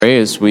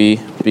as we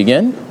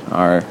begin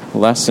our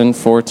lesson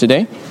for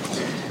today.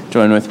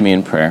 Join with me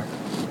in prayer.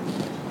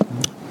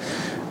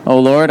 O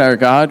Lord, our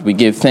God, we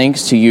give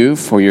thanks to you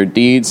for your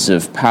deeds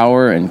of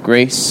power and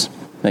grace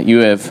that you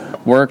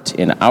have worked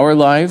in our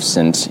lives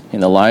and in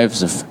the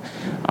lives of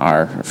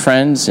our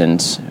friends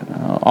and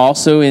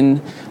also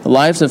in the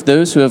lives of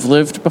those who have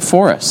lived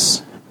before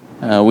us.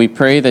 We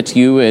pray that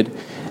you would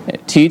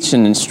teach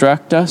and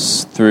instruct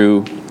us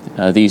through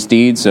these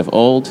deeds of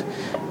old,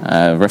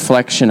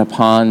 reflection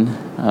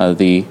upon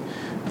the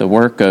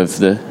work of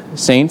the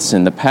saints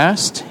in the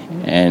past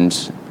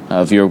and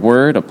of your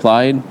word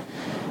applied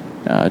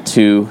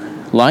to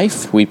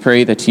life. We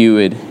pray that you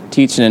would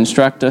teach and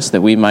instruct us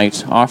that we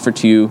might offer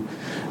to you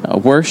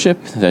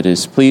worship that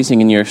is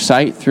pleasing in your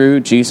sight through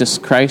Jesus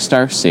Christ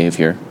our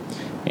Savior.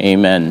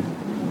 Amen.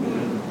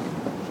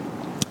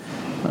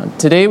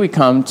 Today we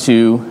come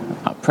to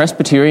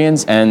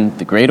Presbyterians and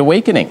the Great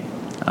Awakening.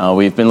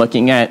 We've been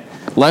looking at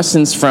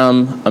lessons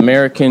from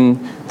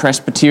American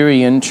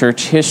Presbyterian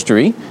church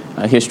history,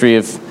 a history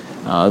of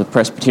the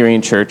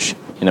Presbyterian church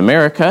in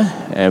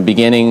America,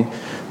 beginning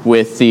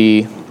with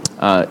the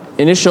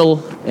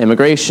initial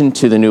immigration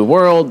to the New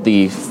World,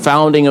 the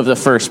founding of the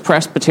first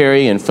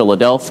presbytery in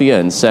Philadelphia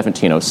in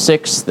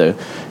 1706, the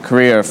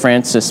career of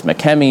Francis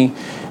McKemey,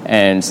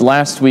 and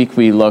last week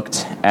we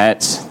looked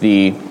at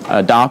the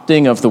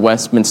adopting of the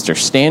Westminster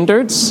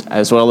Standards,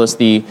 as well as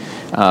the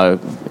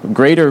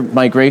greater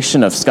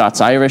migration of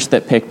Scots-Irish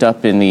that picked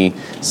up in the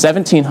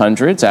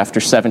 1700s after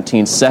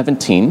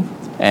 1717,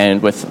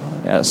 and with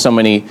so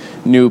many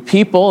new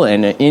people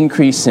and an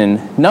increase in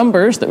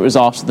numbers, there was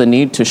also the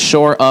need to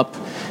shore up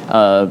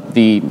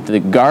the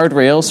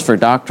guardrails for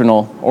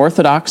doctrinal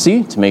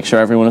orthodoxy to make sure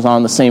everyone was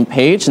on the same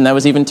page, and that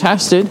was even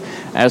tested,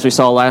 as we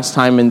saw last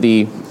time in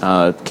the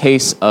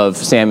case of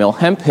Samuel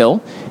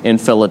Hemphill in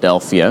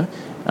Philadelphia,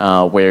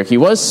 where he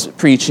was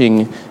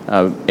preaching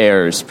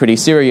errors, pretty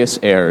serious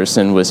errors,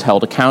 and was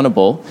held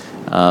accountable,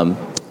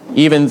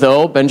 even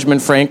though Benjamin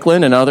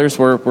Franklin and others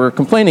were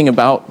complaining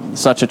about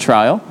such a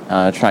trial,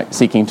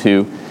 seeking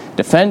to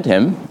defend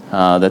him,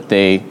 that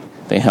they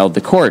held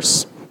the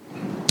course.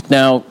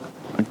 Now,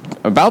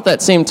 about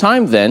that same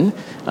time then,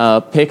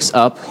 picks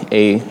up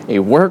a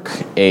work,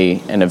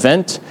 an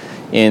event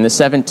in the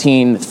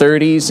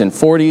 1730s and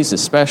 40s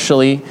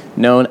especially,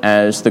 known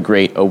as the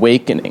Great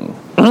Awakening.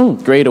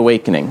 Great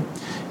Awakening.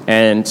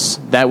 And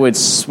that would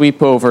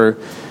sweep over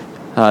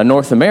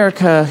North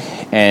America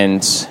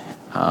and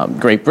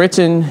Great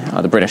Britain,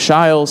 the British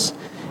Isles,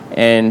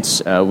 and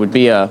would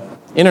be an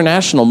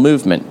international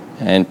movement.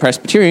 And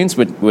Presbyterians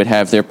would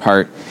have their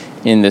part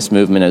in this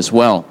movement as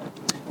well.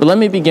 But let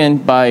me begin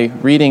by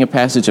reading a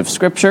passage of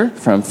Scripture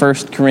from 1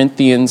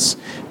 Corinthians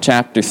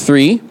chapter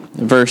 3,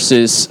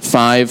 verses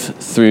 5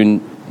 through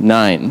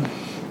 9.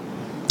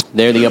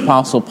 There the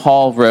Apostle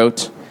Paul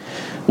wrote,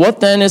 "What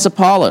then is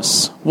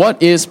Apollos?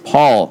 What is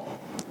Paul?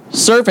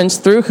 Servants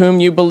through whom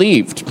you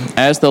believed,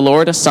 as the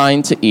Lord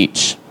assigned to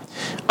each.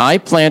 I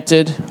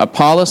planted,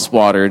 Apollos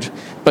watered,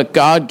 but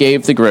God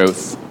gave the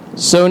growth.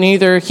 So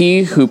neither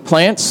he who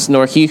plants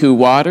nor he who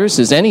waters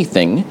is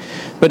anything,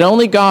 but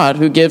only God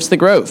who gives the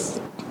growth.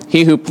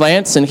 He who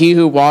plants and he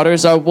who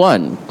waters are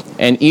one,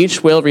 and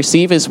each will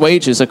receive his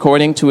wages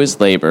according to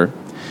his labor.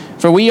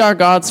 For we are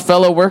God's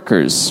fellow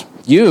workers.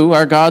 You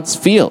are God's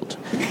field,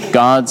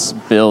 God's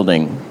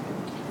building."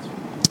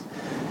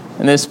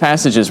 And this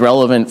passage is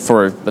relevant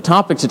for the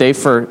topic today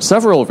for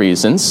several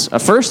reasons.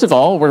 First of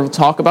all, we'll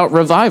talk about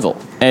revival.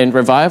 And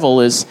revival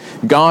is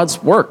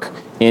God's work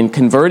in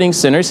converting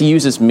sinners. He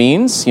uses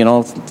means,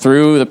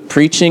 through the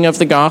preaching of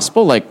the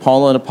gospel, like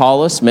Paul and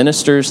Apollos,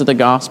 ministers of the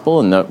gospel,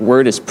 and the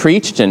word is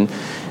preached, and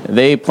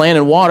they plant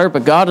and water,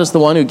 but God is the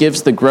one who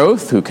gives the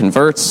growth, who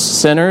converts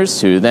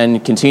sinners, who then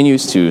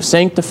continues to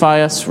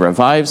sanctify us,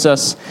 revives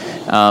us,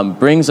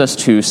 brings us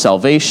to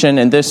salvation.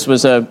 And this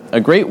was a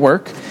great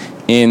work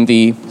in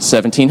the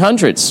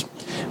 1700s.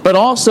 But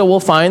also we'll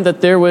find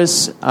that there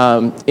was,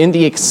 in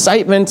the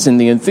excitement and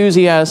the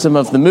enthusiasm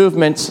of the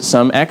movement,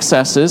 some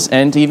excesses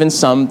and even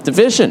some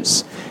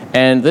divisions.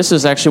 And this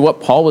is actually what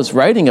Paul was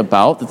writing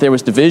about, that there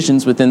was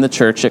divisions within the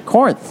church at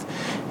Corinth.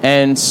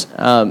 And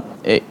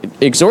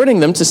exhorting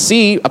them to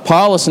see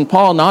Apollos and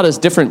Paul not as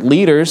different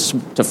leaders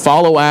to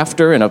follow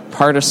after in a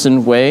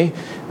partisan way,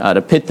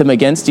 to pit them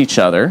against each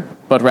other,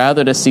 but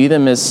rather to see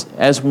them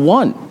as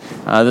one,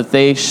 that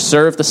they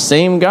serve the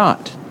same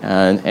God,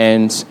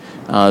 and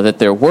that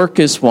their work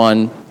is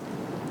one,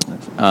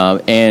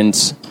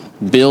 and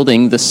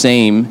building the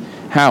same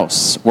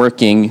house,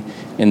 working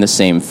in the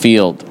same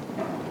field.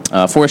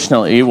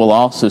 Fortunately, we'll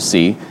also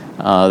see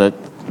that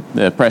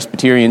the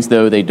Presbyterians,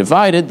 though they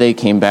divided, they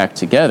came back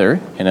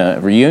together in a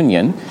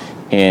reunion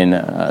in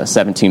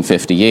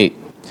 1758.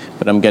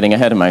 But I'm getting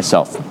ahead of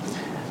myself.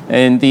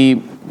 And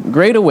the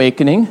Great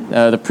Awakening,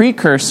 the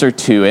precursor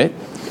to it,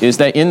 is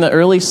that in the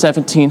early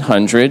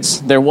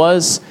 1700s, there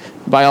was,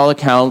 by all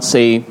accounts,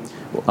 a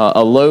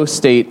low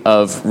state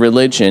of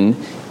religion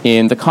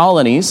in the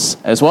colonies,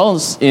 as well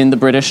as in the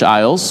British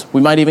Isles.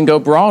 We might even go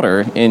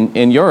broader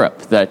in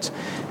Europe, that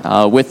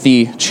with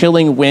the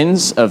chilling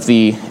winds of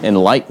the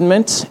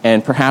Enlightenment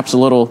and perhaps a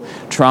little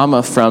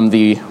trauma from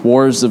the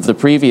wars of the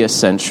previous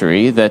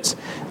century, that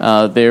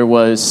there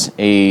was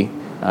a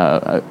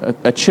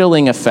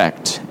chilling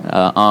effect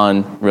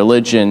on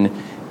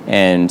religion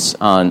and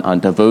on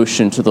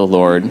devotion to the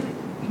Lord,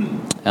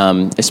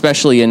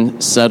 especially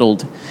in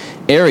settled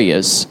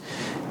areas.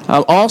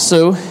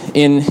 Also,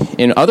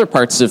 in other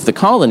parts of the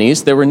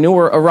colonies, there were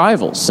newer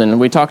arrivals. And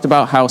we talked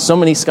about how so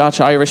many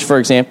Scotch-Irish, for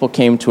example,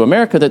 came to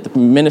America that the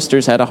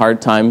ministers had a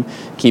hard time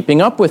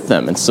keeping up with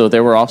them. And so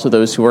there were also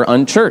those who were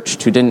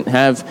unchurched, who didn't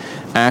have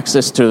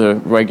access to the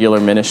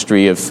regular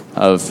ministry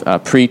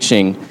of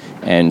preaching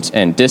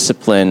and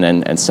discipline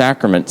and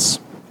sacraments.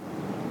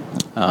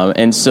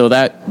 And so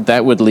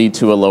that would lead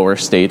to a lower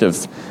state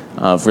of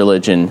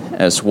religion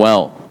as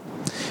well.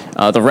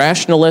 The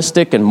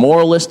rationalistic and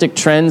moralistic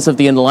trends of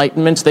the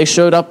Enlightenment, they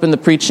showed up in the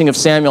preaching of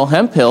Samuel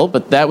Hemphill,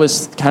 but that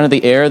was kind of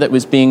the air that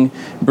was being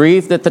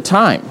breathed at the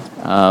time.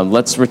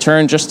 Let's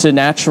return just to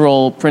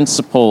natural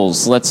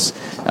principles. Let's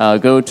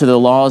go to the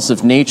laws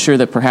of nature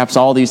that perhaps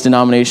all these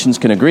denominations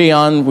can agree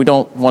on. We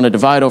don't want to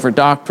divide over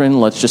doctrine.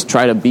 Let's just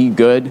try to be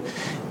good.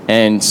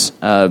 And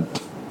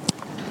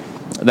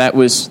that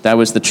was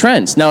the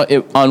trend. Now,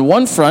 on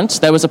one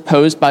front, that was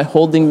opposed by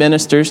holding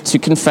ministers to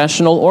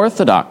confessional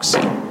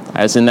orthodoxy,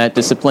 as in that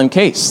discipline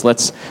case.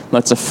 Let's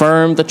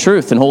affirm the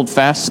truth and hold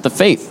fast to the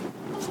faith.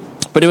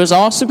 But it was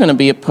also going to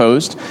be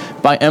opposed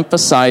by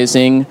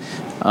emphasizing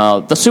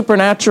the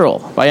supernatural,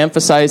 by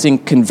emphasizing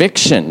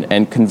conviction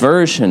and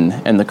conversion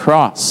and the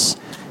cross,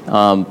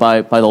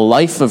 by the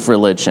life of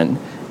religion,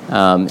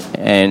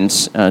 and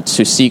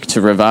to seek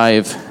to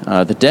revive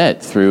the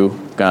dead through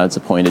God's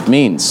appointed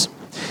means.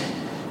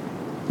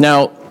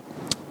 Now,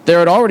 there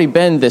had already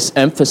been this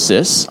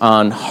emphasis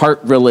on heart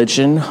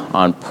religion,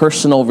 on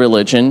personal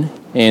religion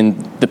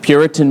in the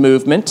Puritan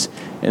movement.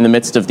 In the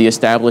midst of the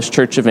established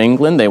Church of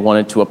England, they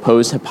wanted to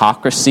oppose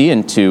hypocrisy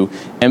and to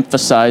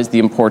emphasize the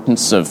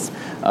importance of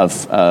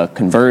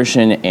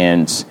conversion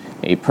and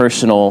a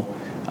personal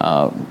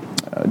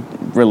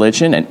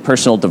religion and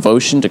personal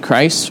devotion to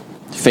Christ,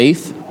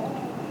 faith.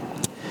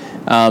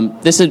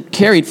 This had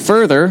carried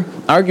further,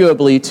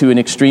 arguably to an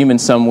extreme in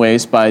some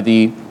ways, by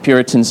the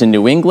Puritans in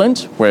New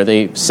England, where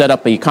they set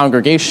up a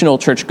congregational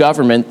church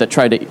government that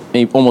tried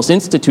to almost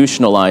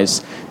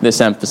institutionalize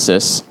this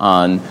emphasis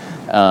on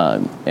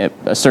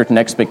a certain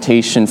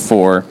expectation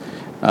for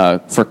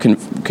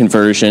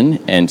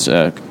conversion and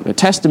a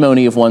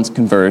testimony of one's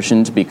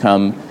conversion to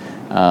become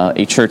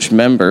a church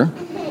member.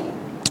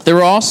 There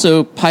were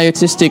also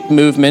pietistic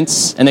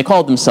movements, and they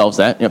called themselves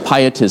that,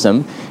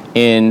 pietism,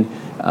 in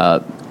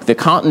the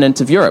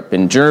continent of Europe,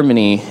 in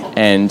Germany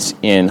and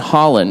in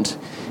Holland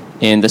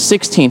in the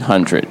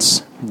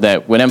 1600s,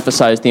 that would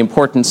emphasize the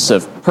importance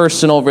of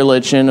personal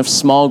religion, of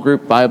small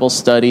group Bible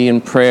study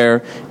and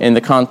prayer in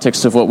the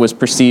context of what was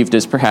perceived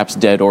as perhaps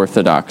dead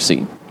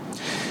orthodoxy.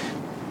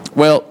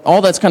 Well,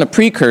 all that's kind of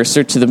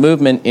precursor to the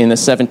movement in the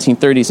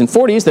 1730s and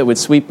 40s that would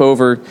sweep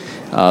over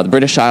the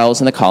British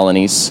Isles and the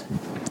colonies.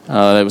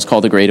 That was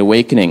called the Great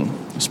Awakening.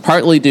 It was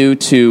partly due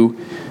to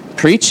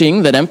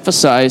preaching that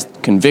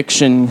emphasized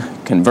conviction,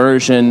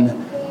 conversion,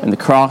 and the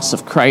cross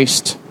of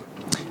Christ.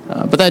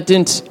 But that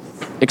didn't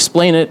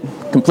explain it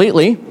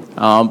completely,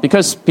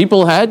 because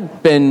people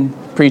had been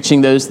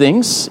preaching those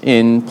things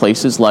in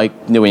places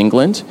like New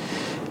England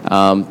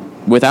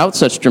without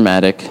such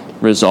dramatic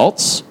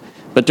results.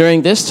 But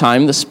during this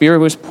time, the Spirit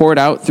was poured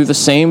out through the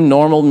same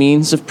normal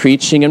means of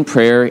preaching and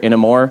prayer in a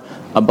more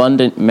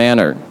abundant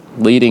manner,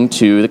 leading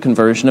to the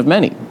conversion of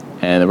many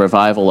and the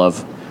revival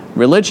of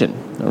religion.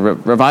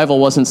 Revival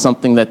wasn't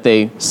something that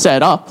they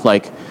set up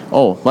like,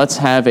 oh, let's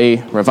have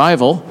a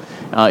revival.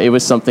 It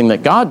was something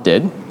that God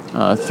did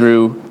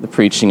through the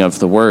preaching of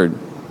the Word.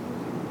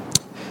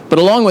 But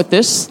along with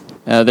this,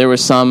 there were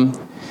some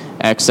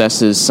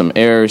excesses, some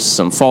errors,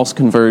 some false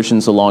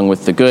conversions along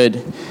with the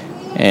good.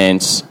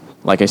 And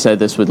like I said,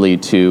 this would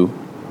lead to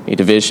a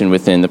division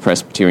within the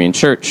Presbyterian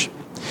Church.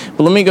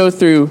 But let me go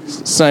through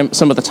some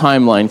of the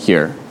timeline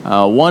here.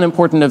 One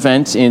important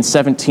event in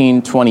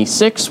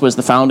 1726 was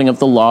the founding of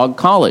the Log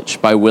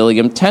College by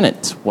William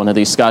Tennant, one of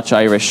these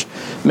Scotch-Irish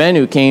men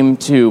who came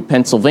to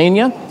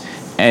Pennsylvania,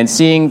 and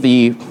seeing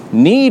the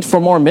need for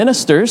more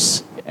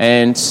ministers,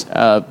 and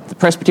the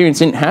Presbyterians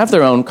didn't have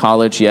their own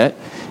college yet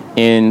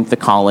in the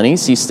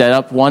colonies, he set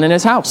up one in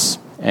his house.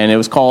 And it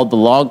was called the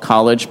Log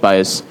College by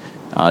his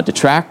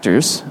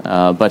detractors,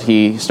 but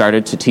he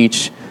started to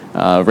teach,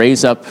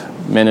 raise up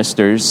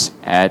ministers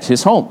at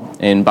his home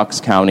in Bucks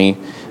County,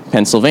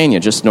 Pennsylvania,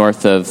 just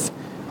north of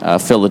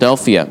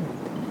Philadelphia.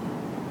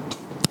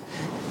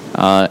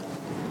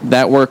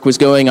 That work was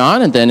going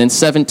on, and then in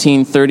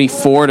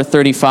 1734 to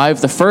 35,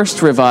 the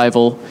first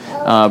revival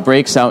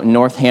breaks out in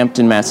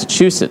Northampton,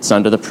 Massachusetts,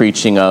 under the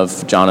preaching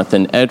of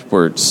Jonathan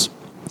Edwards.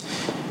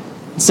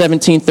 In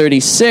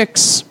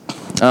 1736,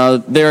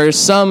 there are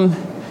some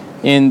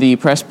in the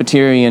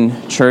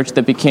Presbyterian Church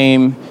that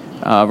became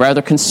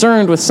rather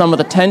concerned with some of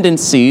the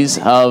tendencies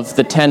of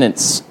the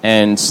tenants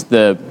and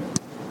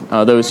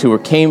those who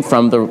came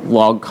from the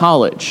Log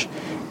College.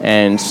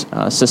 and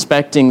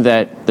suspecting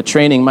that the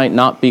training might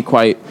not be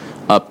quite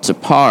up to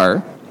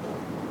par.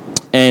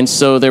 And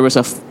so there was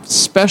a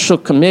special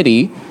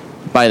committee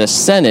by the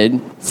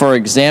Synod for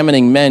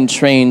examining men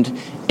trained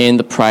in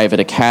the private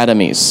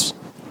academies,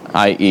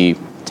 i.e.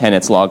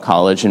 Tenet's Law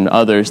College and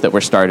others that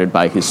were started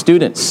by his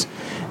students.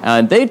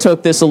 And they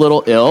took this a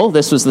little ill.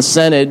 This was the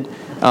Synod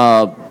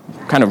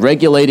kind of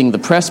regulating the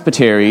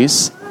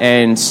presbyteries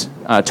and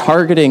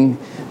targeting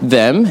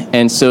them,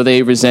 and so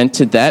they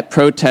resented that,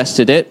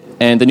 protested it,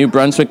 and the New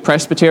Brunswick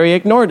Presbytery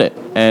ignored it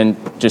and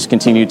just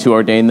continued to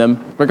ordain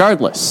them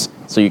regardless.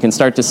 So you can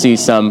start to see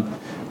some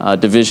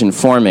division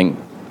forming.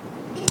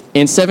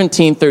 In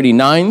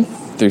 1739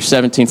 through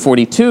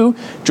 1742,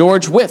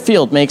 George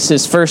Whitefield makes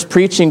his first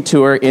preaching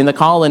tour in the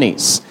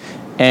colonies.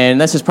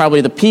 And this is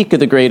probably the peak of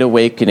the Great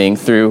Awakening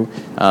through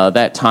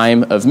that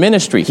time of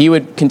ministry. He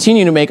would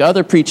continue to make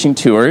other preaching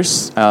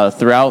tours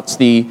throughout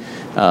the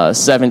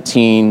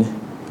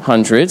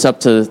 1700s up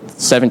to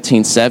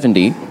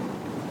 1770.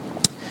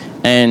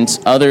 And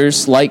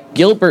others like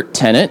Gilbert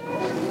Tenet,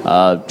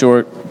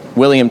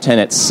 William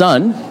Tenet's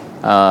son,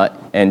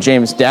 and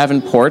James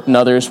Davenport and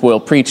others will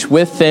preach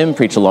with him,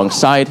 preach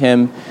alongside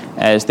him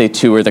as they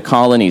tour the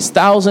colonies.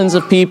 Thousands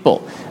of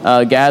people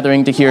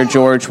gathering to hear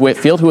George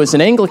Whitefield, who was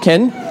an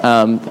Anglican,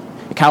 a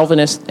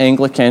Calvinist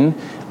Anglican,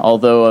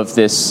 although of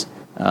this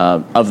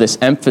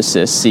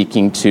emphasis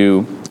seeking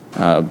to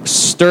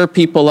stir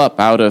people up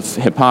out of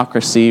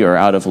hypocrisy or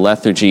out of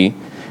lethargy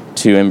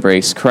to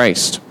embrace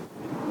Christ.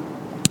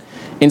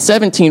 In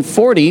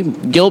 1740,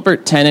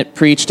 Gilbert Tenet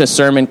preached a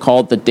sermon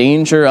called The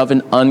Danger of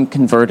an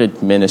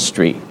Unconverted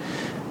Ministry.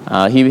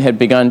 He had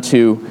begun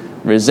to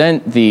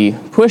resent the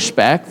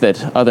pushback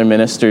that other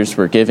ministers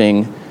were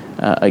giving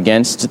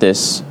against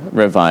this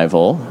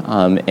revival,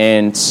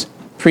 and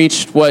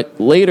preached what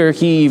later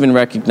he even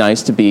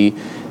recognized to be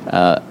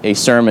a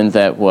sermon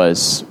that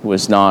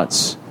was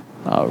not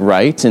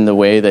right in the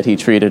way that he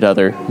treated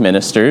other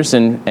ministers,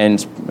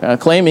 and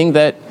claiming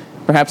that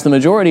perhaps the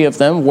majority of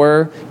them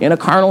were in a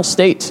carnal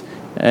state,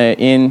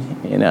 in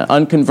an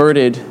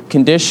unconverted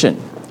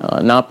condition,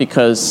 not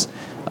because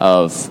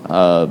of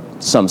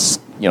some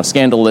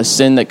scandalous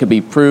sin that could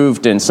be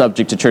proved and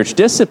subject to church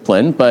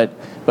discipline, but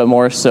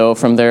more so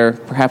from their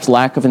perhaps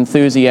lack of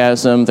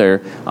enthusiasm,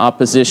 their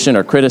opposition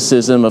or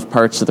criticism of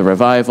parts of the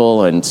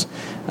revival, and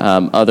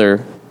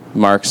other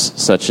marks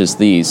such as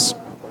these.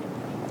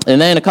 And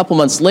then a couple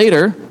months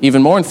later,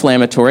 even more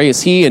inflammatory,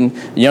 as he and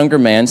a younger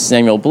man,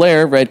 Samuel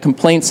Blair, read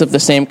complaints of the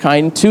same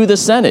kind to the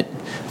Synod,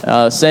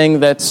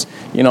 saying that,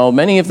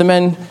 many of the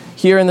men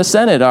here in the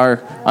Synod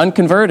are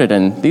unconverted,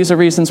 and these are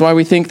reasons why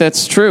we think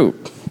that's true.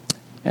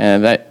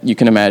 And that, you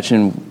can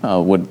imagine,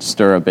 would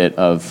stir a bit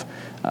of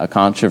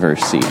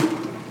controversy.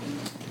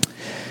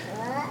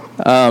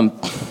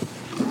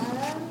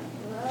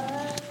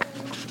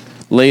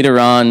 Later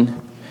on,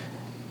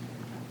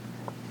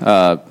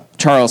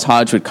 Charles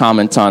Hodge would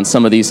comment on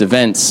some of these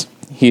events.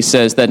 He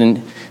says that in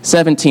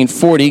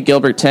 1740,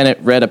 Gilbert Tenet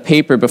read a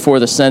paper before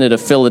the Synod of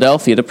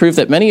Philadelphia to prove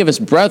that many of his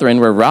brethren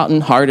were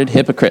rotten-hearted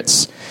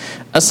hypocrites,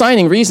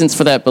 assigning reasons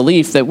for that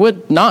belief that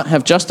would not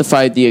have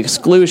justified the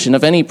exclusion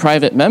of any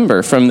private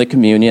member from the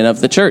communion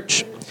of the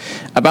church.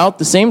 About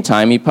the same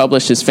time, he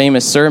published his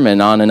famous sermon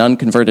on an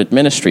unconverted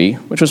ministry,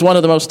 which was one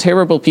of the most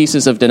terrible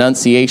pieces of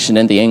denunciation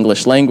in the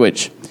English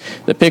language.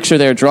 The picture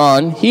there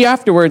drawn, he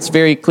afterwards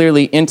very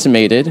clearly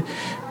intimated,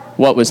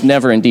 what was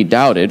never indeed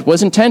doubted,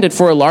 was intended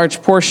for a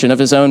large portion of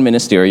his own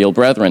ministerial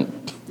brethren.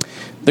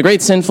 The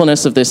great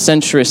sinfulness of this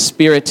sensuous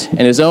spirit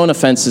and his own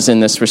offenses in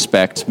this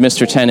respect,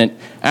 Mr. Tenet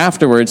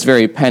afterwards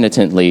very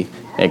penitently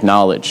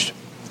acknowledged.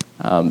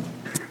 And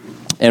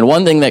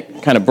one thing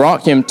that kind of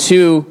brought him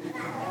to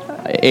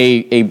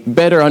a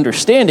better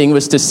understanding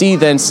was to see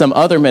then some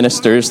other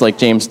ministers like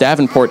James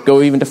Davenport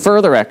go even to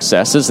further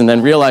excesses and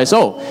then realize,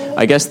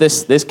 I guess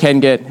this can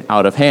get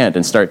out of hand,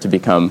 and start to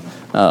become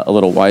a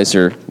little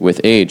wiser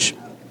with age.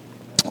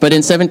 But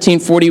in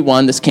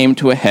 1741, this came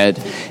to a head,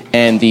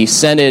 and the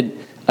Synod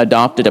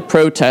adopted a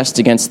protest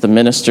against the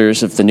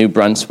ministers of the New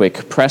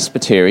Brunswick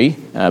Presbytery,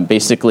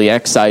 basically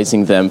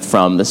excising them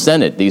from the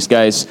Synod. These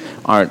guys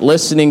aren't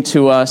listening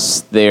to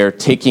us. They're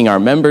taking our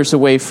members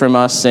away from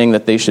us, saying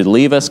that they should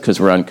leave us because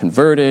we're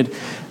unconverted.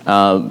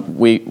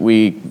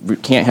 We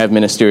can't have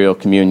ministerial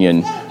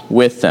communion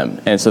with them.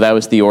 And so that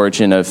was the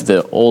origin of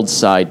the old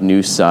side,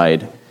 new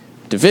side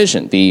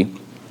division. The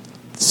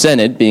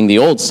Synod being the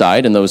old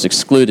side, and those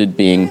excluded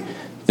being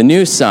the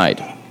new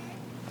side.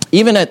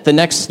 Even at the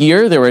next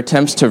year, there were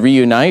attempts to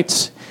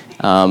reunite.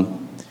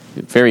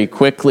 Very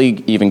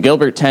quickly, even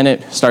Gilbert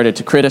Tenet started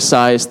to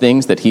criticize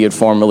things that he had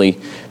formerly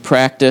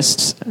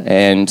practiced,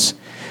 and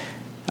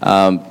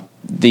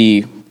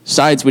the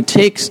sides would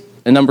take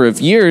a number of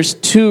years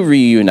to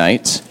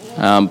reunite,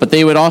 but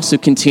they would also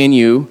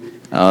continue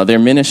their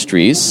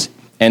ministries,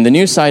 and the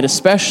new side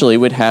especially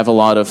would have a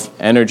lot of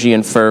energy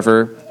and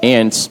fervor,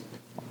 and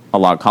a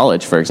law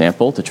college, for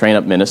example, to train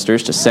up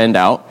ministers to send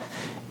out.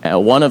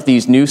 One of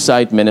these new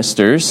side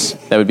ministers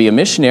that would be a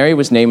missionary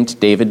was named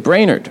David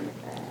Brainerd.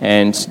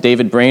 And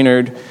David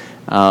Brainerd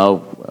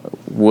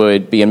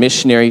would be a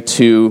missionary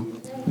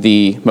to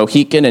the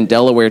Mohican and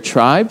Delaware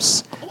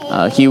tribes.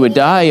 He would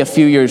die a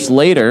few years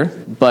later,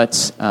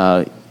 but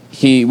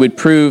he would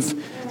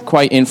prove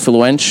quite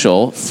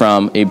influential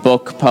from a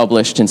book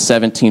published in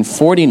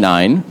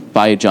 1749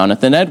 by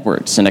Jonathan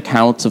Edwards, an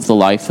account of the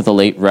life of the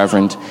late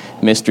Reverend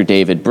Mr.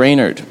 David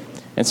Brainerd.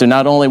 And so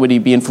not only would he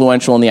be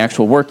influential in the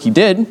actual work he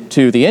did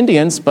to the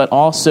Indians, but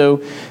also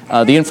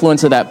the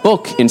influence of that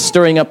book in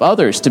stirring up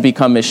others to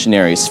become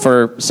missionaries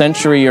for a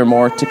century or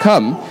more to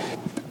come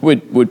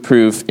would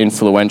prove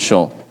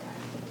influential.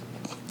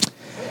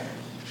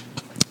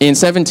 In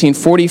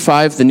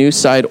 1745, the New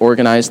Side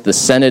organized the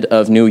Synod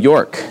of New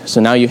York. So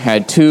now you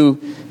had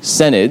two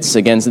synods.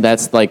 Again,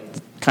 that's like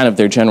kind of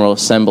their general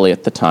assembly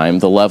at the time,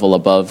 the level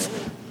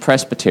above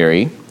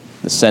presbytery.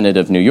 The Synod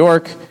of New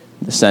York,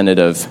 the Synod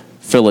of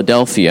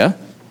Philadelphia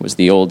was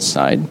the old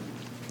side.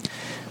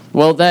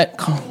 Well, that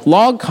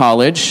log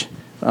college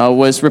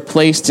was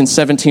replaced in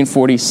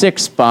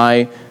 1746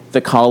 by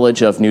the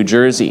College of New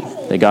Jersey.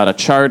 They got a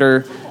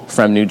charter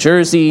from New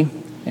Jersey,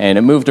 and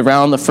it moved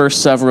around the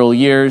first several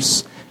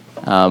years.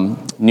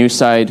 New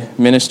Side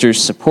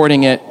ministers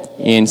supporting it.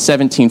 In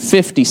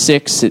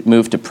 1756, it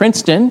moved to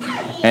Princeton,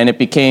 and it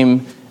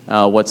became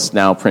what's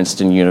now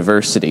Princeton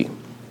University,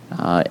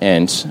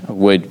 and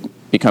would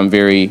become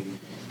very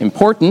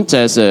important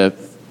as a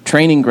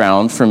training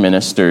ground for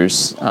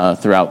ministers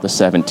throughout the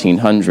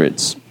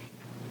 1700s.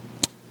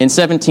 In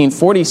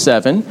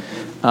 1747,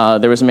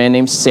 there was a man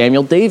named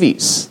Samuel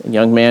Davies, a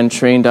young man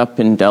trained up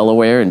in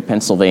Delaware and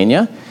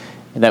Pennsylvania,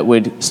 that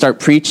would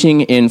start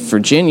preaching in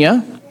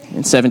Virginia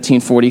in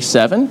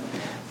 1747.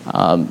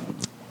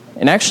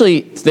 And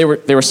actually, they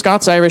were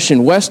Scots-Irish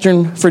in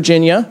Western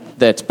Virginia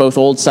that both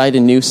Old Side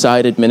and New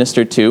Side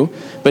administered to.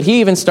 But he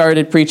even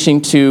started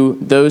preaching to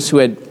those who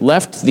had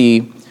left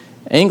the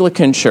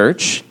Anglican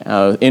Church,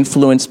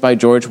 influenced by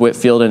George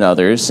Whitefield and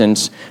others,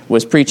 and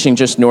was preaching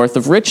just north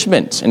of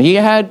Richmond. And he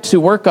had to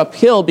work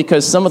uphill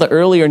because some of the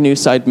earlier New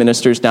Side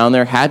ministers down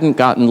there hadn't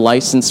gotten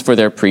licensed for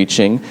their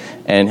preaching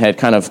and had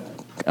kind of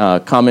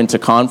come into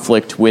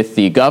conflict with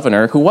the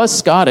governor, who was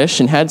Scottish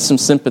and had some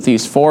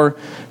sympathies for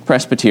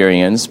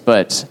Presbyterians,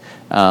 but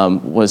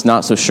was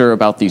not so sure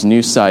about these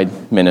New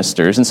Side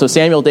ministers. And so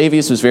Samuel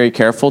Davies was very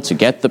careful to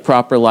get the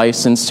proper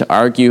license to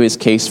argue his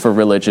case for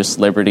religious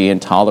liberty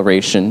and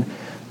toleration,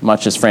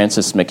 much as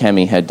Francis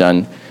McKemmy had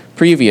done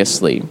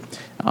previously,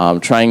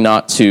 trying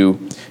not to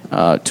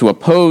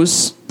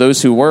oppose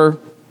those who were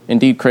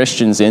indeed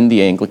Christians in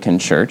the Anglican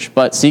Church,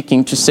 but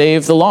seeking to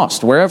save the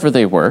lost wherever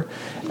they were,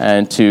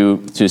 and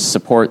to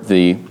support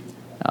the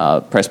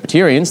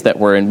Presbyterians that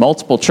were in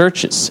multiple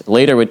churches.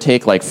 Later would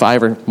take like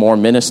 5 or more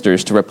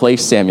ministers to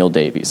replace Samuel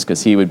Davies,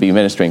 because he would be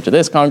ministering to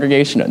this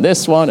congregation and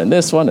this one and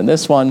this one and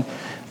this one.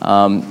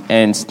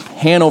 And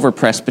Hanover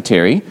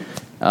Presbytery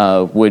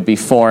would be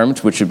formed,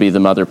 which would be the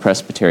Mother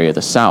Presbytery of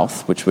the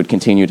South, which would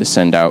continue to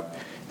send out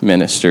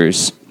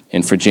ministers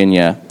in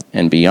Virginia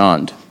and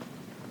beyond.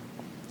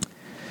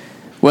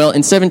 Well,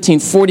 in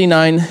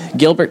 1749,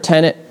 Gilbert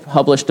Tennent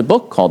published a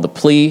book called The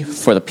Plea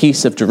for the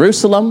Peace of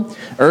Jerusalem,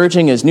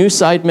 urging his New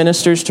Side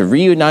ministers to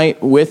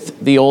reunite with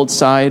the Old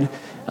Side,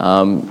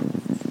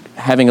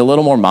 having a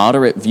little more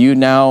moderate view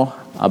now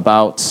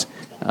about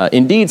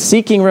indeed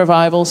seeking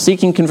revival,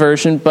 seeking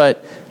conversion,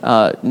 but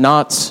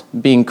not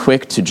being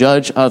quick to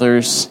judge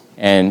others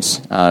and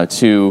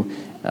to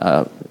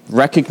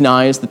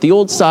recognize that the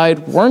Old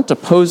Side weren't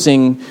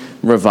opposing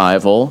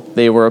revival.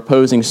 They were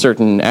opposing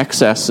certain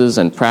excesses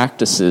and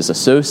practices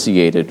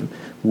associated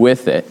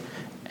with it.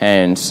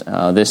 And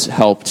this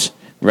helped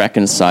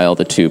reconcile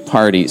the two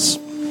parties.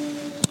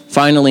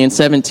 Finally, in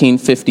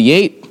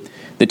 1758,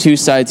 the two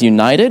sides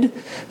united,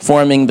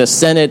 forming the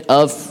Synod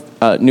of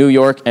New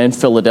York and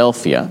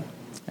Philadelphia.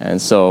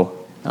 And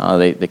so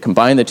they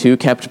combined the two,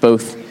 kept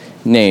both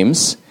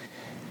names.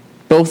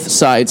 Both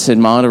sides had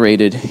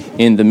moderated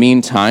in the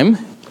meantime.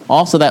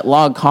 Also, that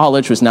log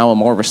college was now a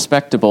more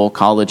respectable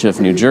College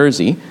of New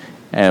Jersey,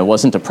 and it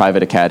wasn't a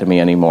private academy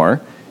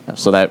anymore,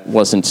 so that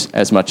wasn't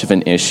as much of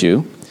an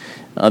issue.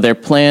 Their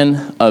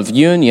plan of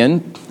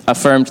union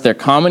affirmed their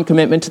common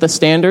commitment to the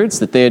standards,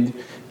 that they had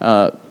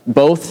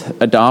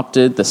both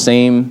adopted the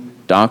same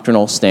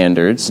doctrinal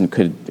standards and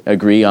could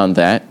agree on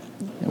that.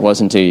 It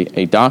wasn't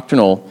a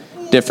doctrinal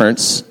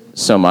difference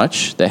so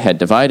much that had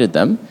divided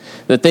them.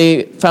 That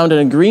they found an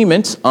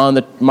agreement on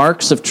the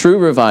marks of true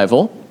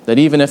revival, that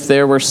even if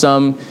there were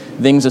some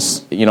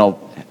things,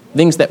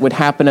 things that would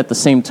happen at the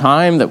same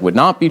time that would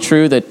not be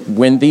true, that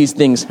when these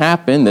things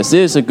happen, this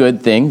is a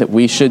good thing that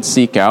we should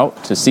seek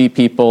out, to see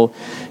people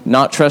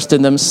not trust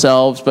in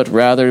themselves, but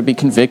rather to be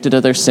convicted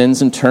of their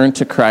sins and turn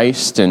to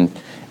Christ and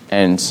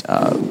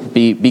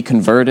be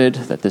converted,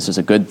 that this is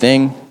a good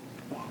thing.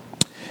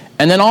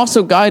 And then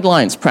also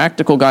guidelines,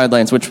 practical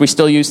guidelines, which we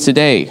still use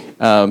today.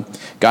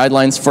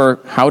 Guidelines for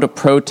how to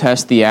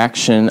protest the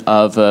action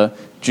of a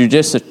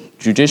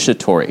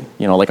judiciatory,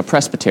 like a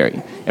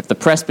presbytery. If the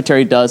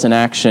presbytery does an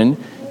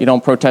action, you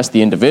don't protest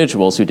the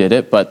individuals who did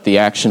it, but the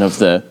action of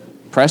the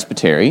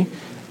presbytery.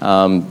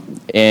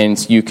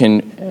 And you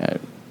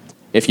can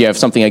if you have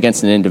something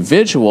against an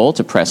individual,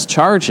 to press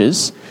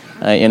charges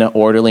in an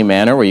orderly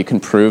manner where you can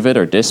prove it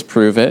or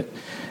disprove it,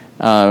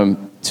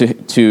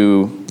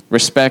 to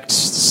respect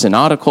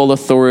synodical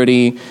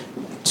authority,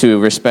 to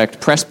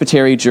respect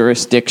presbytery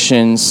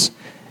jurisdictions,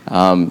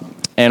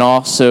 and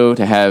also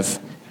to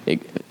have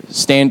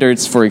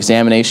standards for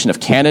examination of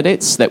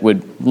candidates that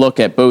would look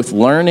at both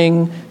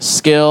learning,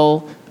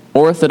 skill,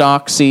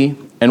 orthodoxy,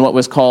 and what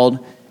was called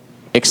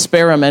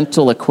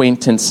experimental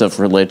acquaintance of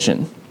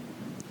religion.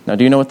 Now,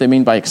 do you know what they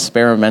mean by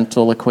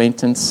experimental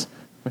acquaintance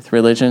with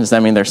religion? Does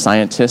that mean they're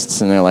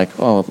scientists and they're like,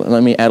 oh,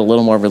 let me add a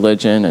little more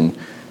religion and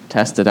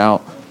test it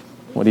out?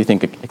 What do you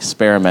think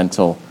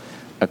experimental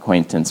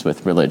acquaintance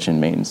with religion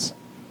means?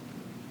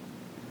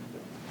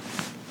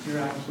 You're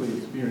actually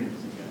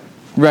experiencing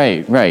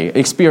it. Right.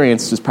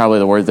 Experience is probably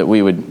the word that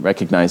we would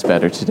recognize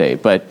better today.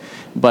 But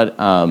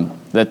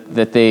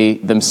that they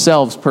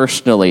themselves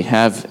personally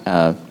have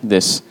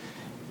this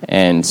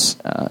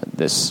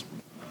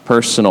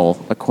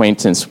personal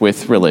acquaintance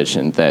with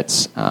religion,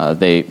 that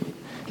they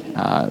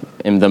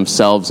in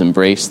themselves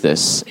embrace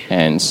this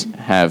and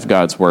have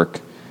God's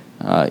work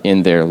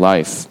in their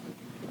life.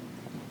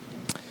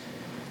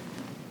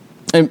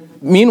 And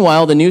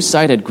meanwhile, the new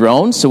site had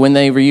grown, so when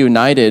they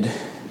reunited,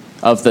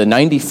 of the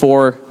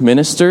 94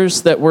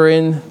 ministers that were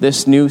in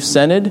this new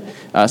synod,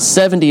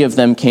 70 of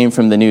them came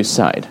from the new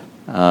side.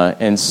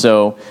 And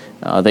so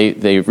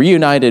they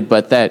reunited,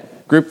 but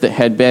that group that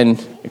had been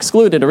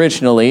excluded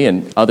originally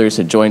and others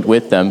had joined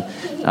with them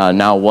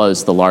now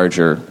was the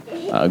larger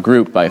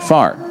group by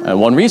far.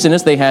 One reason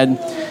is they had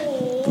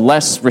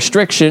less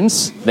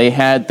restrictions. They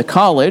had the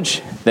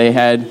college. They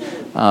had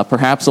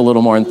perhaps a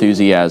little more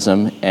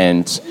enthusiasm,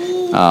 and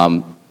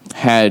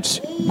had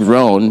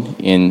grown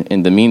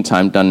in the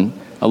meantime, done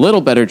a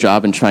little better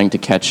job in trying to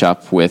catch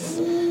up with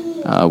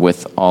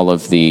all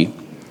of the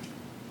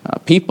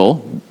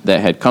people that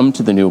had come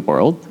to the New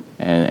World,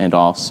 and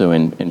also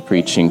in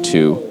preaching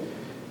to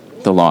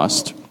the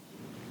lost.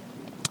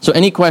 So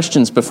any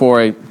questions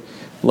before I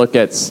look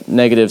at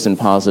negatives and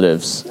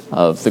positives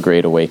of the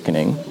Great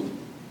Awakening?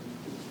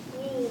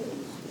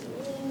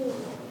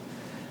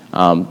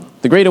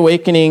 The Great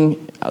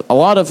Awakening, a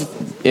lot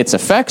of its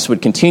effects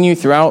would continue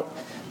throughout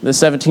the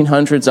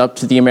 1700s up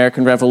to the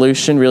American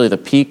Revolution. Really, the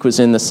peak was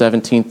in the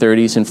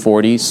 1730s and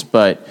 40s,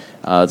 but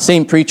the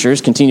same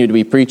preachers continued to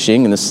be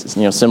preaching in this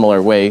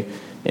similar way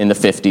in the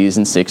 50s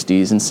and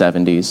 60s and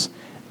 70s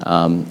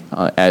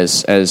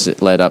as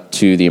it led up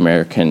to the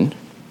American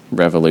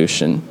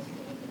Revolution.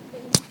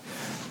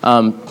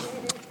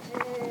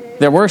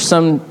 There were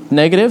some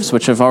negatives,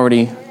 which I've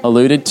already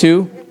alluded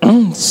to.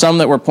 Some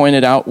that were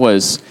pointed out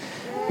was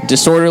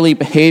disorderly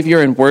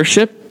behavior in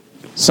worship,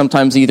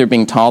 sometimes either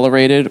being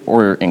tolerated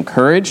or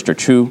encouraged or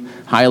too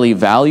highly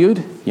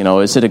valued.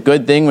 Is it a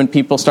good thing when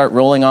people start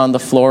rolling on the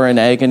floor in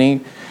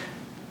agony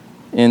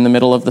in the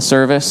middle of the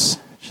service?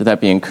 Should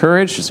that be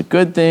encouraged? Is it a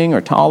good thing,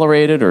 or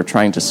tolerated, or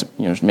trying to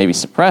maybe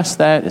suppress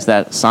that? Is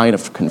that a sign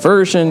of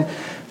conversion?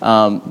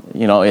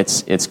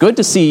 It's good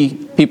to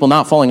see people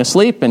not falling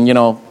asleep and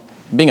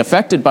being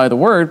affected by the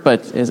word,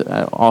 but it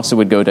also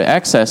would go to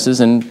excesses,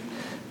 and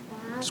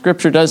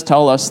Scripture does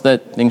tell us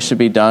that things should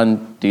be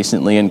done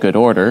decently in good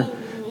order.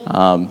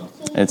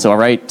 It's all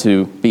right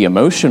to be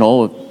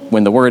emotional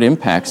when the word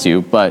impacts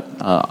you, but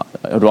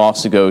it would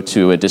also go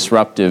to a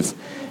disruptive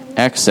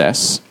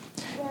excess.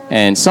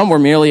 And some were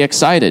merely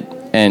excited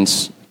and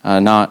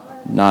not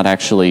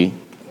actually,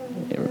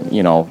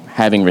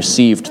 having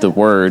received the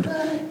word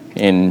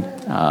in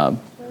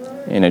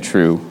a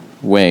true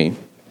way.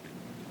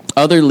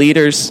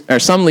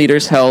 Some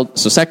leaders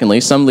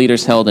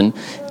held an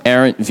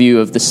errant view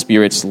of the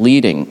Spirit's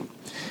leading.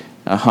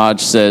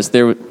 Hodge says,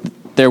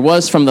 there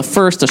was from the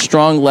first a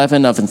strong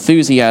leaven of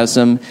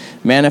enthusiasm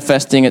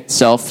manifesting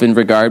itself in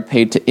regard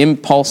paid to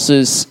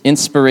impulses,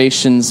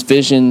 inspirations,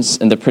 visions,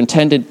 and the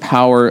pretended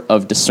power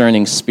of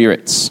discerning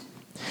spirits.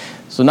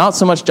 So not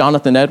so much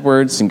Jonathan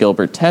Edwards and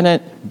Gilbert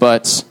Tennent,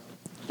 but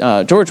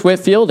George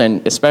Whitefield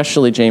and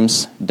especially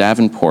James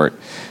Davenport.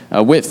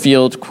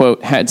 Whitefield,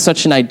 quote, had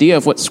such an idea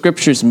of what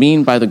Scriptures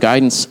mean by the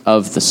guidance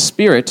of the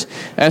Spirit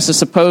as to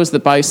suppose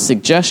that by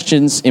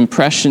suggestions,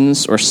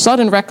 impressions, or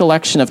sudden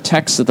recollection of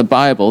texts of the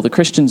Bible, the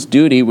Christian's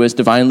duty was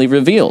divinely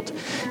revealed,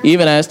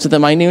 even as to the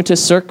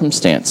minutest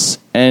circumstance,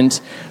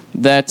 and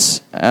that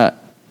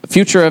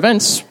future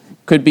events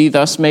could be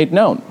thus made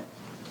known.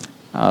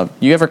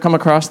 You ever come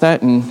across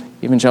that in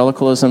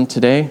evangelicalism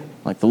today?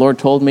 Like, the Lord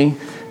told me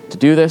to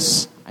do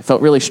this. I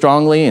felt really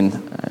strongly, and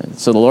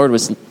so the Lord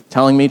was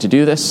telling me to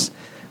do this.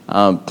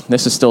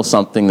 This is still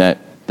something that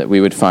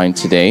we would find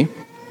today.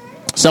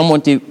 Some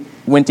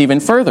went even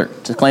further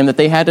to claim that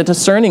they had a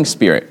discerning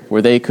spirit,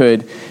 where they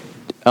could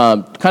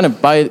kind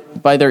of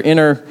by their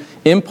inner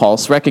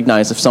impulse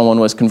recognize if someone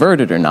was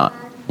converted or not.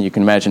 You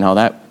can imagine how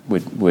that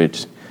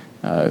would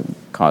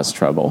cause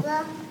trouble.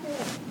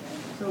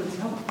 So it's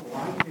helpful.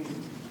 I think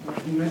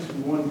you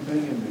mentioned one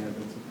thing in there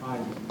that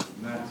surprised me,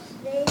 and that's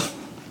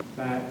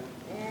that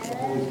the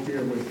Holy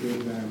Spirit would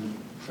give them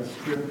a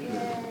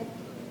scripture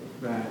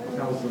that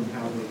tells them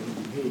how they can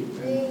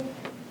behave.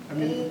 And I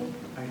mean,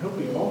 I hope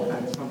we've all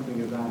had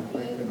something of that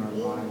effect in our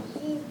lives,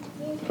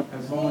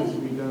 as long as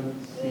we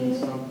don't see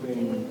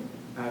something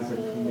as a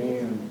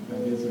command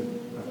that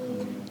isn't a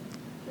command.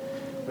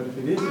 But if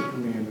it is a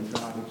command of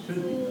God, it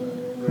should be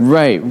done.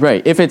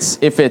 Right. If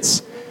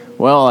it's,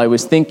 well, I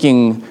was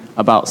thinking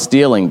about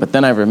stealing, but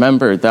then I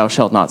remembered, thou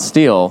shalt not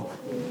steal,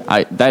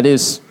 that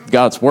is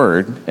God's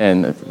word,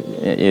 and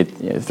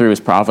it through his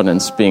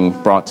providence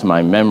being brought to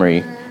my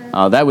memory,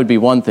 that would be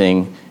one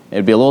thing.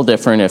 It'd be a little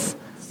different if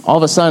all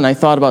of a sudden I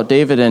thought about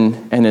David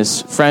and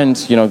his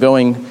friends,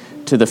 going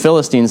to the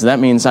Philistines, and that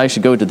means I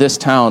should go to this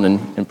town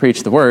and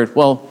preach the word.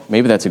 Well,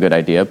 maybe that's a good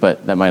idea,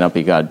 but that might not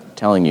be God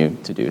telling you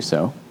to do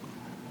so.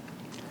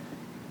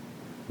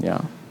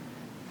 Yeah.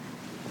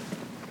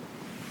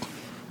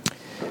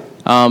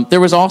 There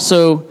was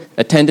also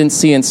a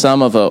tendency in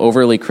some of an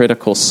overly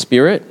critical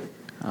spirit,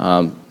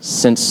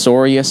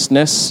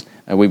 censoriousness,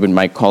 we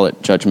might call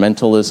it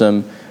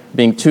judgmentalism,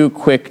 being too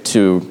quick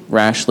to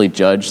rashly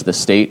judge the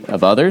state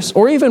of others,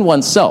 or even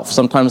oneself.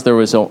 Sometimes there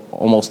was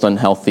almost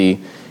unhealthy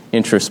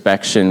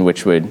introspection,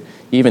 which would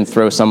even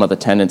throw some of the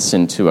tenants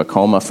into a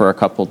coma for a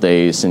couple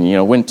days,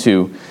 and went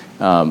to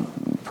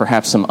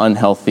perhaps some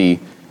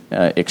unhealthy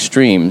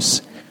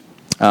extremes,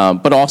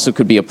 but also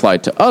could be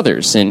applied to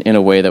others in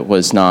a way that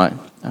was not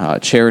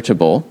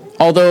charitable.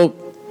 Although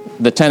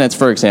the tenants,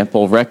 for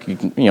example,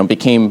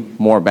 became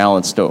more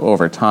balanced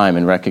over time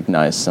and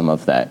recognized some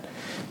of that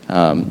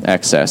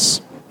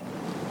excess.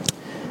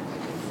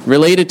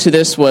 Related to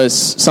this was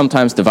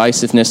sometimes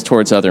divisiveness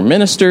towards other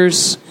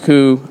ministers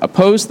who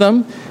opposed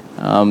them.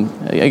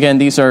 Again,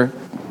 these are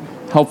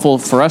helpful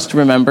for us to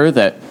remember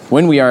that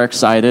when we are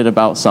excited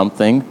about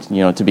something,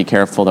 to be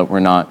careful that we're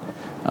not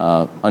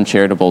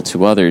uncharitable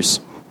to others.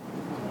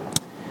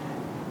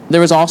 There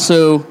was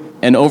also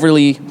an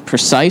overly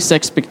precise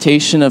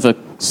expectation of a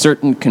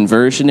certain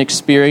conversion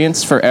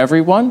experience for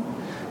everyone,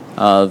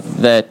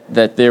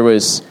 that there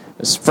was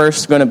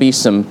first going to be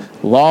some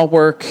law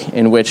work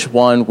in which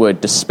one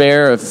would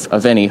despair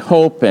of any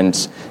hope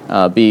and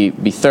be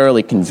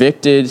thoroughly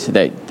convicted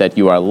that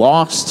you are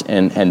lost,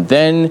 and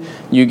then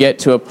you get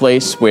to a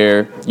place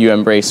where you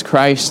embrace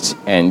Christ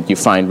and you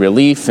find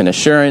relief and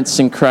assurance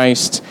in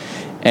Christ,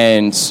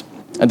 and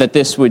that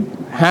this would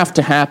have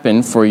to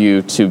happen for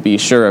you to be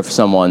sure of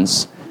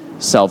someone's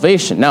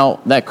salvation. Now,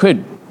 that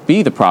could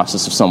be the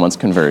process of someone's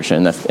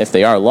conversion, if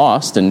they are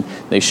lost, and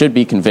they should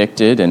be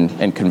convicted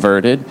and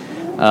converted.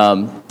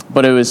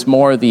 But it was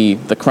more the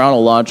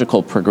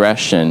chronological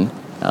progression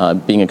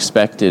being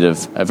expected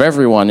of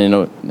everyone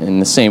in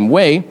the same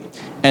way,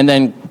 and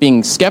then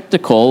being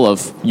skeptical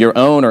of your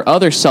own or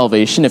other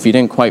salvation if you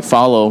didn't quite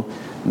follow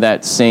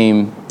that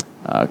same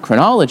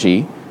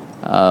chronology.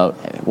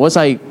 Was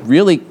I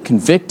really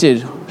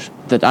convicted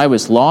that I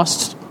was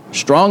lost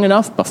strong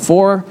enough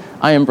before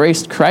I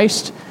embraced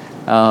Christ?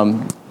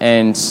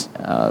 And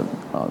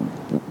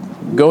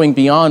going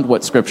beyond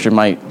what Scripture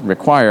might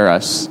require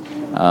us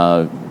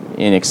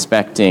in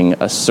expecting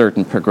a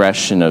certain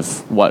progression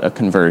of what a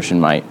conversion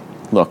might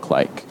look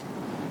like.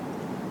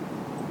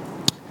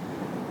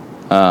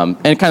 And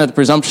kind of the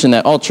presumption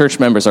that all church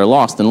members are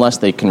lost unless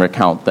they can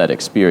recount that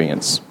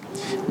experience.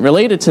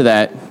 Related to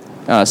that,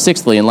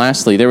 sixthly and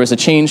lastly, there was a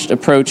changed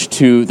approach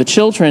to the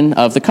children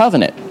of the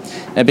covenant.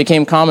 It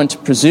became common to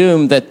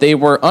presume that they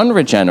were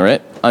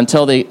unregenerate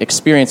until they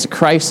experienced a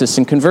crisis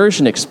and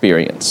conversion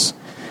experience.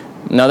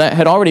 Now, that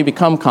had already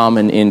become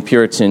common in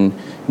Puritan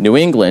New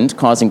England,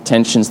 causing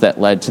tensions that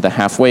led to the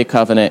halfway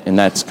covenant, and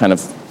that's kind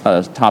of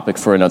a topic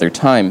for another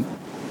time.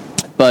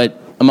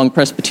 But among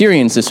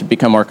Presbyterians, this would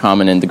become more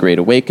common in the Great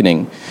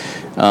Awakening.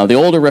 The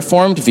older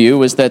Reformed view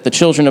was that the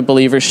children of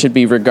believers should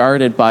be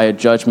regarded by a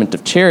judgment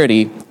of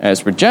charity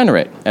as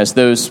regenerate, as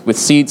those with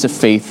seeds of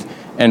faith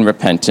and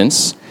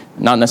repentance.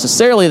 Not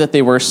necessarily that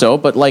they were so,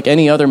 but like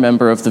any other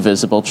member of the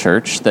visible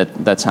church,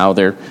 that's how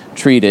they're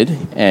treated,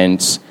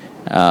 and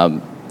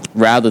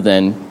rather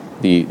than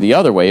the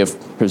other way of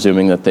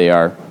presuming that they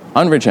are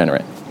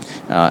unregenerate.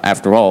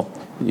 After all,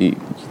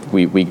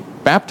 we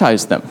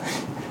baptize them.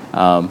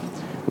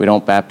 We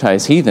don't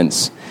baptize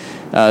heathens.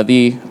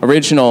 The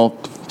original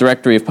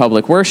Directory of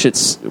Public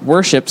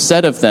Worship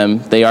said of them,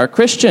 they are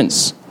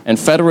Christians and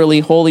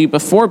federally holy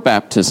before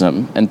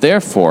baptism, and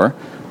therefore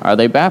are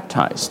they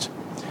baptized.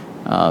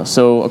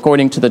 So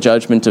according to the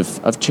judgment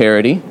of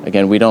charity,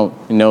 again, we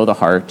don't know the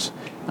heart,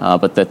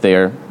 but that they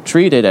are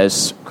treated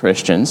as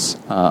Christians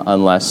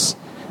unless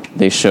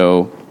they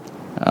show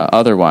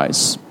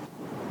otherwise.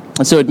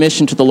 And so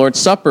admission to the Lord's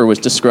Supper was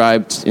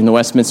described in the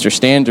Westminster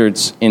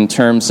Standards in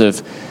terms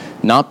of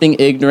not being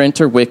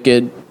ignorant or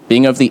wicked,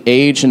 being of the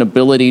age and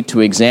ability to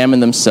examine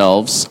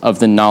themselves of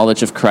the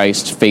knowledge of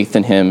Christ, faith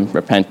in Him,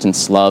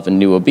 repentance, love, and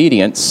new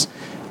obedience,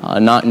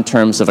 not in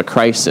terms of a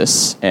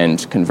crisis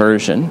and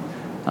conversion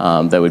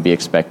that would be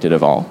expected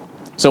of all.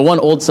 So one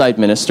Old Side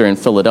minister in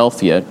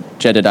Philadelphia,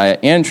 Jedediah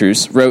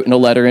Andrews, wrote in a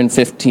letter in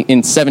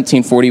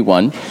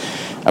 1741,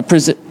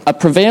 a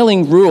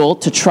prevailing rule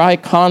to try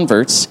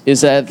converts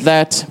is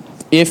that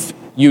if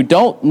you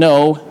don't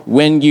know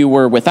when you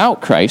were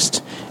without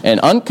Christ and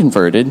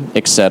unconverted,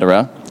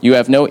 etc., you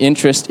have no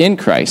interest in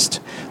Christ.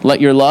 Let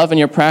your love and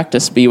your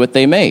practice be what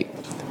they may.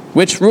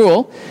 Which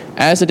rule,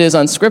 as it is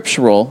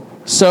unscriptural,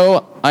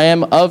 so I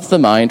am of the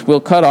mind,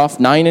 will cut off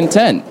 9 in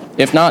 10,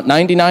 if not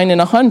 99 in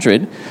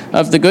 100,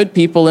 of the good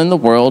people in the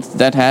world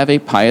that have a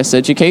pious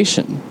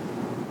education.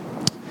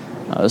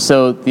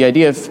 So the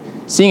idea of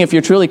seeing if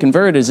you're truly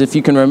converted is if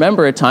you can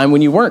remember a time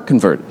when you weren't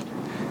converted,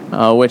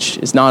 which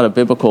is not a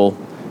biblical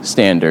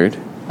standard,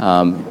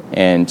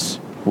 and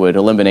would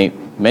eliminate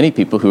many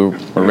people who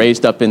were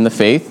raised up in the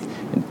faith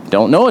and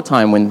don't know a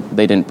time when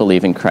they didn't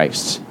believe in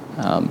Christ.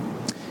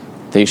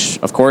 They,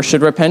 of course,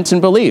 should repent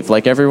and believe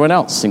like everyone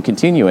else and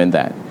continue in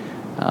that.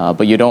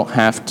 But you don't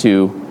have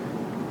to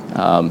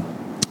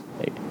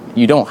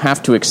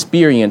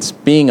experience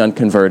being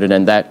unconverted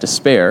and that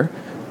despair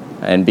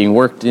and being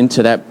worked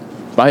into that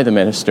by the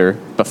minister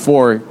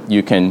before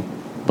you can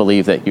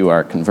believe that you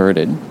are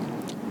converted.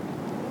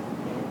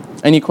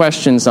 Any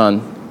questions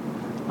on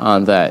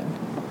that?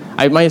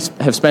 I might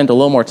have spent a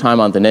little more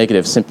time on the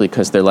negatives simply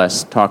because they're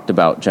less talked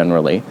about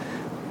generally.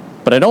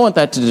 But I don't want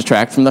that to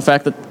detract from the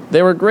fact that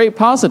there were great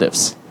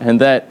positives,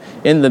 and that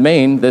in the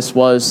main, this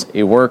was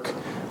a work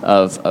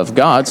of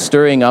God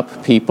stirring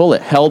up people.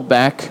 It held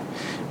back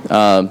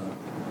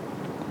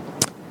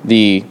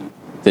the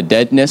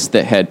deadness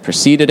that had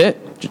preceded it.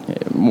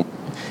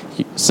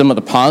 Some of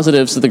the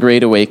positives of the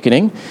Great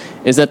Awakening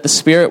is that the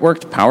Spirit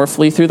worked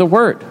powerfully through the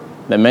Word,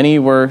 that many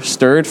were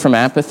stirred from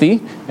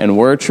apathy and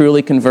were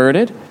truly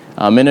converted.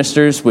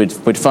 Ministers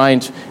would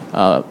find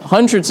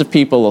hundreds of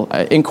people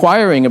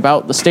inquiring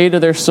about the state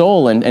of their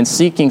soul and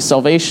seeking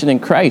salvation in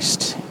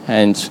Christ.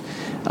 And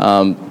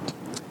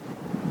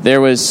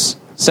there was,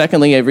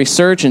 secondly, a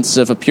resurgence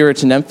of a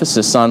Puritan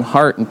emphasis on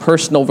heart and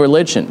personal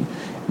religion.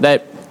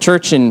 That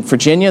church in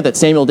Virginia that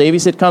Samuel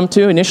Davies had come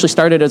to initially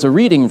started as a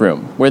reading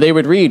room where they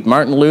would read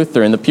Martin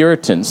Luther and the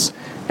Puritans,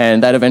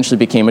 and that eventually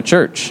became a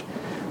church.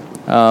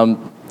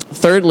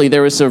 Thirdly,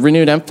 there was a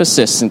renewed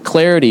emphasis and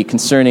clarity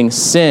concerning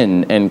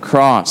sin and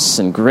cross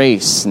and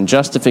grace and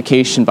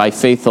justification by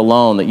faith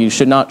alone, that you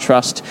should not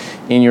trust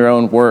in your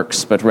own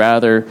works, but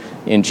rather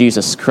in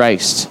Jesus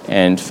Christ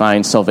and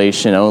find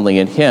salvation only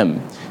in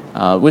Him.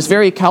 It was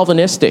very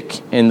Calvinistic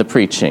in the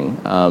preaching.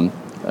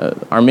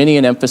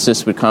 Arminian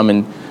emphasis would come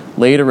in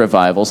later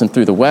revivals and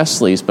through the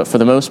Wesleys, but for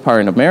the most part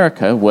in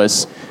America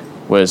was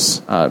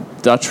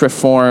Dutch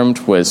Reformed,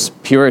 was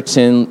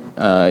Puritan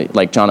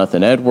like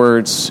Jonathan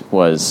Edwards,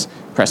 was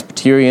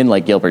Presbyterian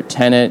like Gilbert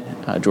Tennant,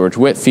 George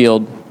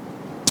Whitefield,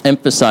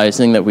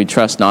 emphasizing that we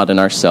trust not in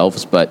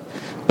ourselves but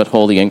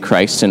wholly in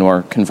Christ and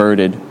were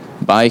converted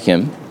by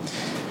Him.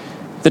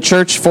 The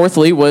church,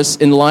 fourthly, was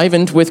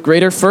enlivened with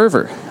greater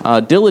fervor,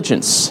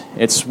 diligence.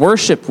 Its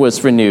worship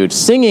was renewed.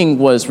 Singing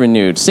was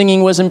renewed.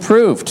 Singing was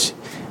improved.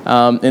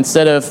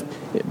 Instead of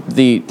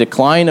the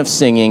decline of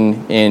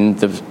singing in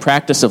the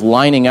practice of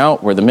lining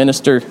out, where the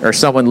minister or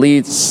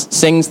someone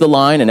sings the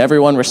line and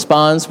everyone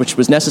responds, which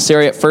was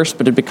necessary at first,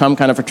 but had become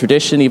kind of a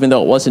tradition, even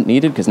though it wasn't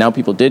needed, because now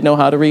people did know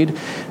how to read,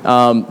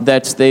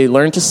 that they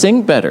learned to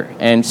sing better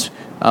and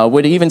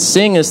would even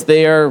sing as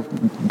they are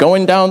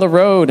going down the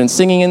road and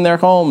singing in their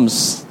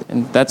homes.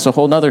 And that's a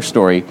whole other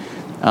story.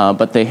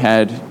 But they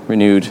had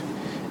renewed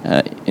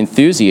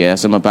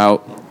enthusiasm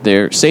about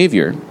their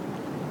Savior.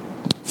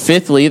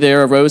 Fifthly,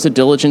 there arose a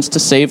diligence to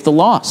save the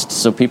lost.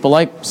 So people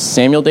like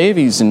Samuel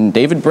Davies and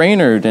David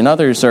Brainerd and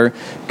others are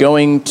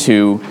going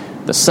to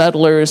the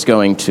settlers,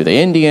 going to the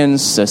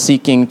Indians,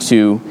 seeking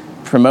to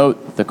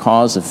promote the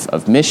cause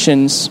of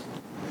missions,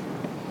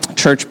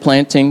 church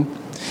planting.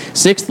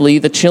 Sixthly,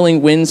 the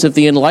chilling winds of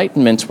the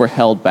Enlightenment were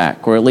held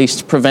back, or at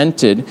least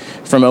prevented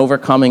from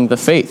overcoming the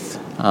faith.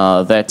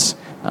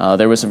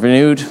 There was a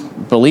renewed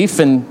belief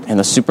in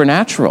the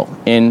supernatural,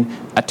 in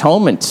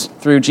atonement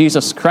through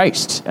Jesus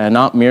Christ, and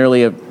not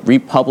merely a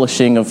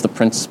republishing of the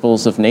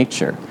principles of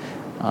nature,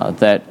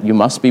 that you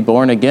must be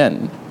born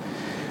again.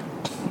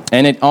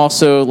 And it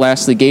also,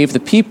 lastly, gave the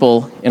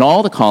people in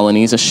all the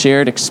colonies a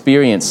shared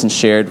experience and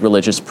shared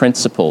religious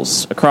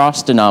principles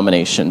across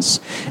denominations.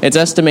 It's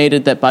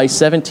estimated that by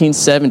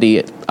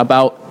 1770,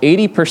 about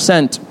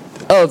 80%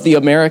 of the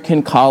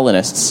American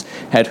colonists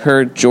had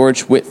heard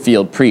George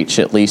Whitefield preach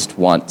at least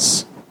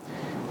once.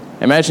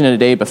 Imagine in a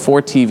day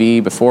before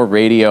TV, before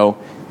radio,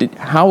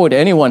 how would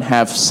anyone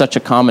have such a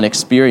common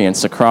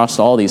experience across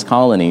all these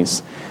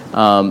colonies?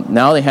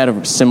 Now they had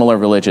a similar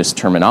religious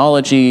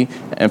terminology,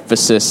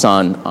 emphasis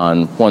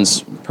on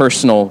one's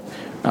personal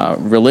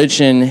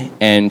religion,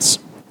 and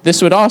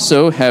this would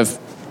also have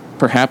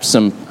perhaps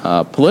some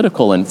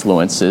political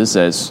influences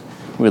as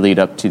we lead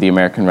up to the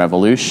American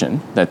Revolution,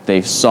 that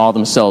they saw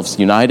themselves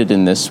united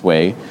in this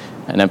way,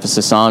 an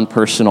emphasis on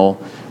personal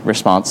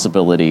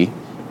responsibility,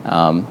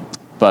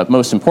 but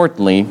most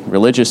importantly,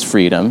 religious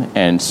freedom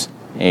and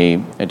a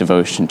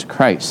devotion to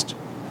Christ.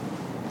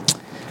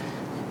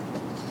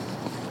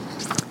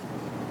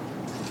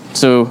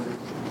 So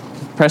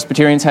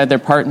Presbyterians had their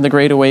part in the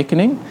Great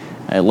Awakening.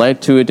 It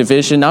led to a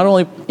division, not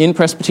only in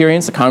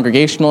Presbyterians, the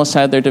Congregationalists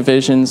had their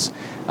divisions.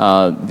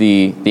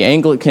 The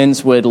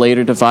Anglicans would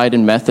later divide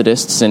in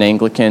Methodists and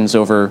Anglicans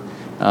over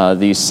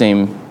these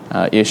same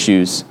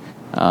issues.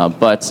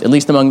 But at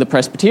least among the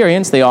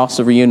Presbyterians, they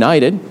also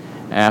reunited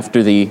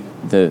after the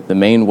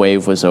main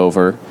wave was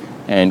over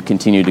and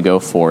continued to go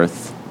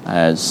forth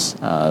as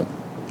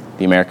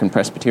the American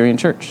Presbyterian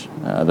Church,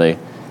 the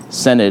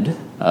Synod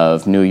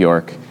of New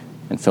York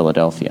and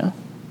Philadelphia.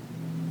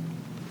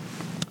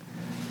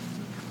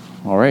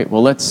 All right,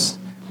 well, let's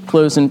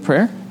close in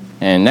prayer.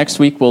 And next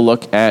week we'll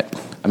look at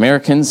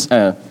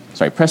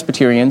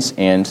Presbyterians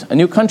and a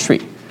new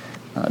country,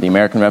 the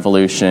American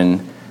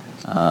Revolution,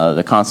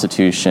 the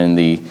Constitution,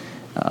 the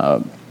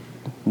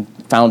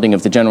founding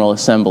of the General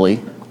Assembly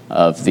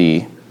of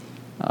the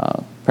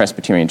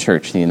Presbyterian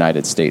Church in the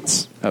United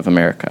States of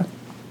America.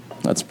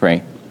 Let's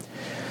pray.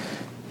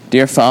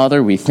 Dear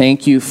Father, we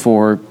thank you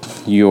for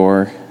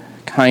your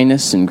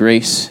kindness and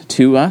grace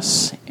to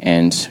us,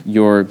 and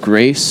your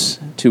grace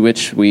to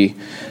which we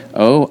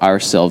owe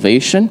our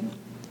salvation,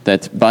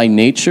 that by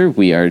nature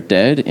we are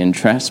dead in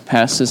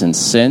trespasses and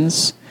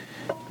sins,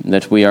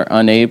 that we are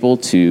unable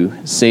to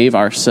save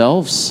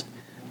ourselves.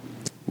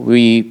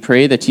 We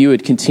pray that you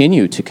would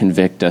continue to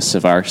convict us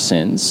of our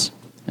sins,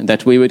 and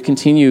that we would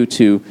continue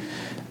to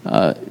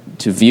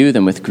view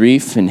them with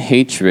grief and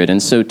hatred,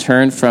 and so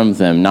turn from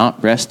them,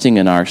 not resting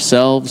in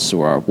ourselves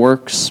or our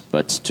works,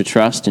 but to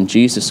trust in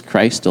Jesus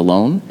Christ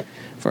alone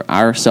for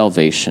our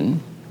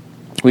salvation.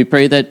 We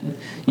pray that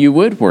you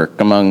would work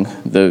among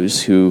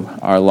those who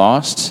are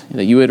lost,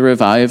 that you would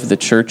revive the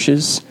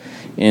churches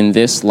in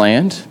this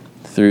land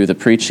through the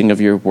preaching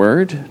of your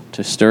word,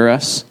 to stir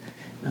us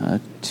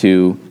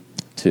to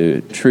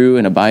true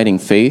and abiding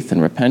faith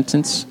and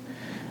repentance,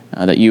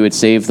 that you would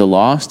save the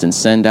lost and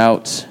send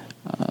out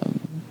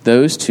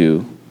those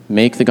to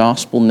make the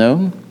gospel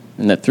known,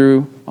 and that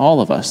through all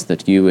of us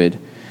that you would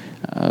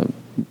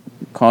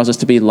cause us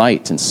to be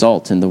light and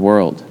salt in the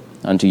world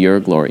unto your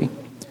glory.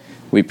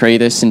 We pray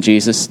this in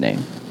Jesus'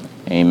 name.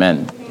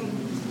 Amen.